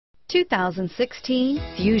2016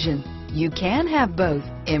 Fusion. You can have both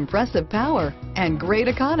impressive power and great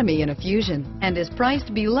economy in a Fusion, and is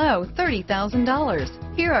priced below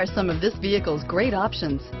 $30,000. Here are some of this vehicle's great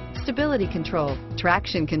options: stability control,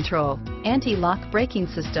 traction control, anti-lock braking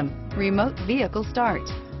system, remote vehicle start,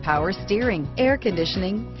 power steering, air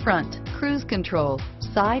conditioning, front, cruise control,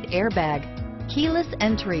 side airbag, keyless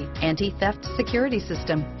entry, anti-theft security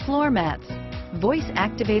system, floor mats,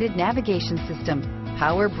 voice-activated navigation system,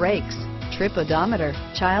 power brakes, trip odometer,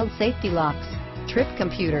 child safety locks, trip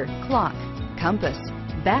computer, clock, compass,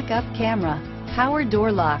 backup camera, power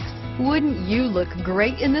door locks. Wouldn't you look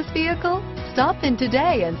great in this vehicle? Stop in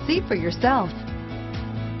today and see for yourself.